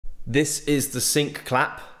This is the sync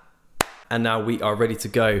clap, and now we are ready to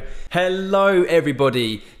go. Hello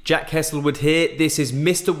everybody, Jack Heslewood here. This is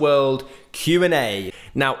Mr. World Q&A.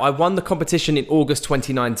 Now, I won the competition in August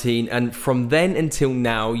 2019, and from then until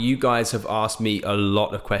now, you guys have asked me a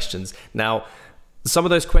lot of questions. Now, some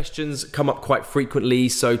of those questions come up quite frequently,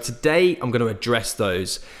 so today I'm going to address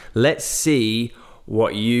those. Let's see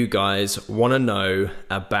what you guys want to know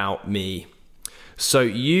about me. So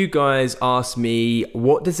you guys asked me,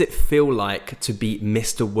 what does it feel like to be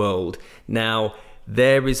Mr. World? Now,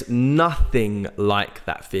 there is nothing like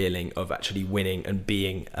that feeling of actually winning and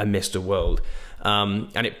being a Mr. World.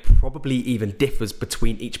 And it probably even differs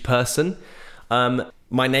between each person.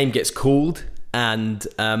 My name gets called, and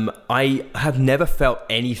I have never felt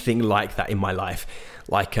anything like that in my life.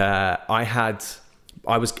 Like I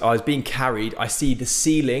was being carried. I see the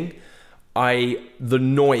ceiling. The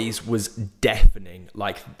noise was deafening.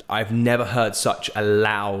 Like, I've never heard such a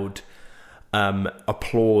loud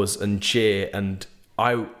applause and cheer, and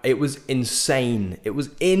it was insane. It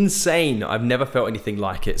was insane. I've never felt anything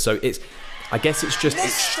like it. So I guess it's just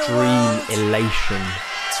extreme elation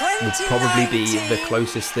would probably be the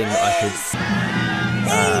closest thing that I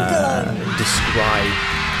could describe.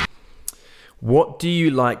 What do you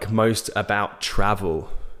like most about travel?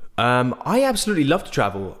 I absolutely love to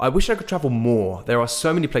travel. I wish I could travel more. There are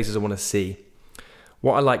so many places I want to see.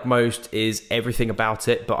 What I like most is everything about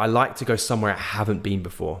it, but I like to go somewhere I haven't been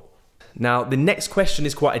before. Now, the next question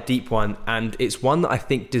is quite a deep one, and it's one that I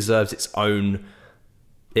think deserves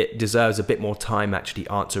it deserves a bit more time actually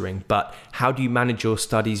answering. But how do you manage your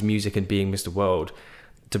studies, music, and being Mr. World?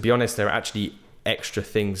 To be honest, there are actually extra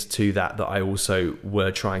things to that I also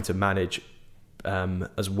were trying to manage,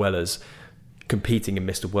 as well as competing in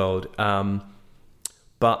Mr. World.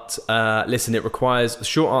 Listen, the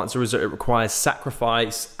short answer is that it requires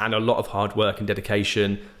sacrifice and a lot of hard work and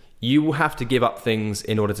dedication. You will have to give up things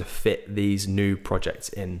in order to fit these new projects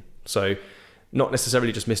in. So not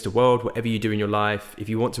necessarily just Mr. World, whatever you do in your life, if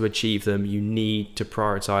you want to achieve them, you need to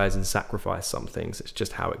prioritize and sacrifice some things. It's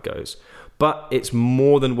just how it goes. But it's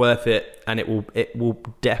more than worth it, and it will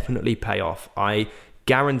definitely pay off. I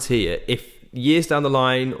guarantee it. If years down the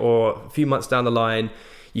line or a few months down the line,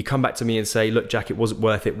 you come back to me and say, look, Jack, it wasn't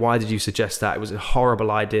worth it. Why did you suggest that? It was a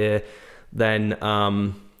horrible idea. Then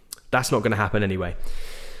that's not going to happen anyway.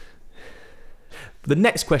 The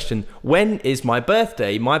next question, when is my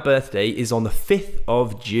birthday? My birthday is on the 5th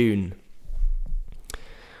of June.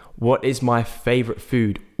 What is my favorite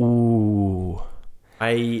food? Ooh,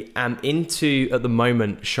 I am into, at the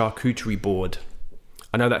moment, charcuterie board.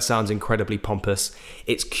 I know that sounds incredibly pompous.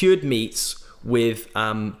 It's cured meats with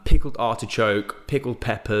pickled artichoke, pickled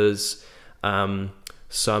peppers, some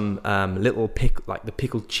little like the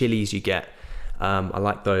pickled chilies you get. I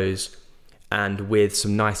like those, and with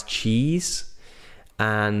some nice cheese.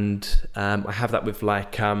 And I have that with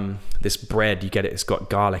like this bread. You get it. It's got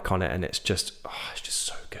garlic on it, and it's just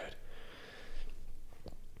so good.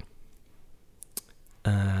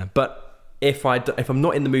 But if I'm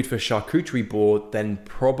not in the mood for a charcuterie board, then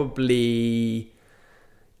probably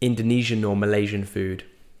Indonesian or Malaysian food.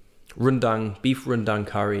 Rendang, beef rendang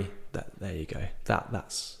curry. There you go. That's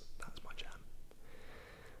my jam.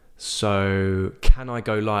 So, can I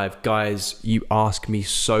go live? Guys, you ask me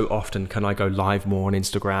so often, can I go live more on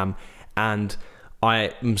Instagram? And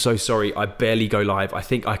I am so sorry, I barely go live. I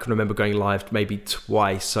think I can remember going live maybe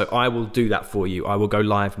twice. So I will do that for you. I will go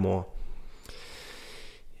live more.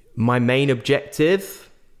 My main objective.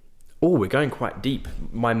 Oh, we're going quite deep.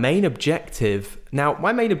 My main objective. Now,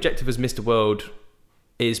 my main objective as Mr. World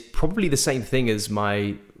is probably the same thing as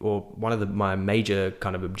my major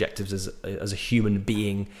kind of objectives as a human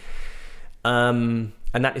being. And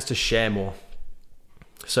that is to share more.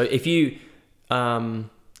 So if you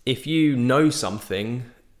know something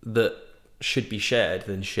that should be shared,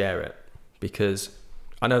 then share it. Because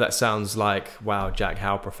I know that sounds like, wow, Jack,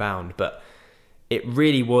 how profound, but it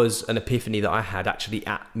really was an epiphany that I had actually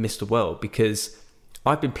at Mr. World, because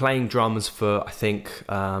I've been playing drums for, I think,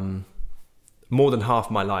 more than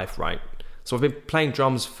half my life, right? So I've been playing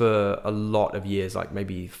drums for a lot of years, like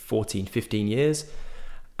maybe 14, 15 years.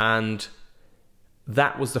 And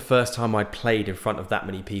that was the first time I'd played in front of that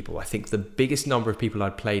many people. I think the biggest number of people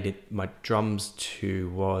I'd played my drums to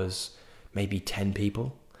was maybe 10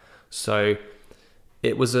 people. So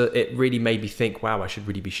it really made me think, wow, I should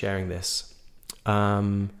really be sharing this.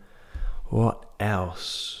 What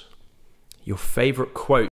else? Your favorite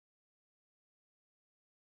quote?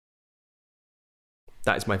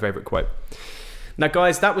 That is my favorite quote. Now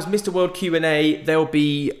guys, that was Mr. World Q&A. There'll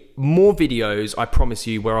be more videos, I promise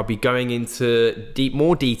you, where I'll be going into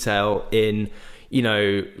more detail in you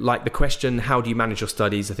know, like the question, how do you manage your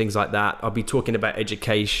studies and things like that. I'll be talking about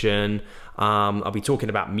education. I'll be talking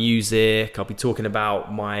about music. I'll be talking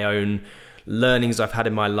about my own learnings I've had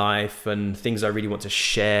in my life and things I really want to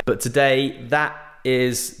share. But today, that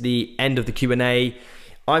is the end of the Q&A.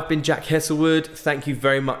 I've been Jack Heslewood. Thank you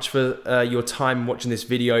very much for your time watching this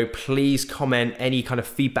video. Please comment any kind of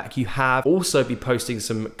feedback you have. Also be posting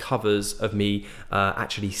some covers of me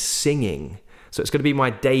actually singing. So it's going to be my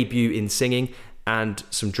debut in singing, and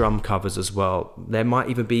some drum covers as well. There might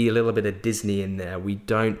even be a little bit of Disney in there. We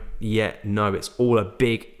don't yet know. It's all a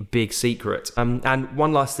big secret. And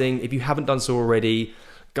one last thing, if you haven't done so already,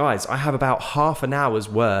 guys, I have about half an hour's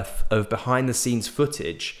worth of behind the scenes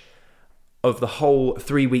footage of the whole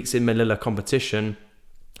 3 weeks in Manila competition.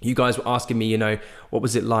 You guys were asking me, you know, what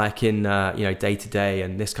was it like in, you know, day to day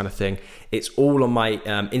and this kind of thing. It's all on my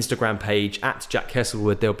Instagram page at Jack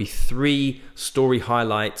Heslewood. There'll be 3 story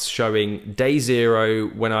highlights showing day 0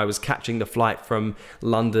 when I was catching the flight from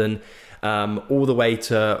London, all the way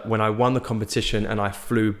to when I won the competition and I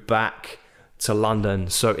flew back to London.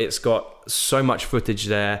 So it's got so much footage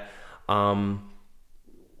there. And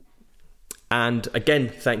again,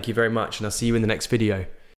 thank you very much, and I'll see you in the next video.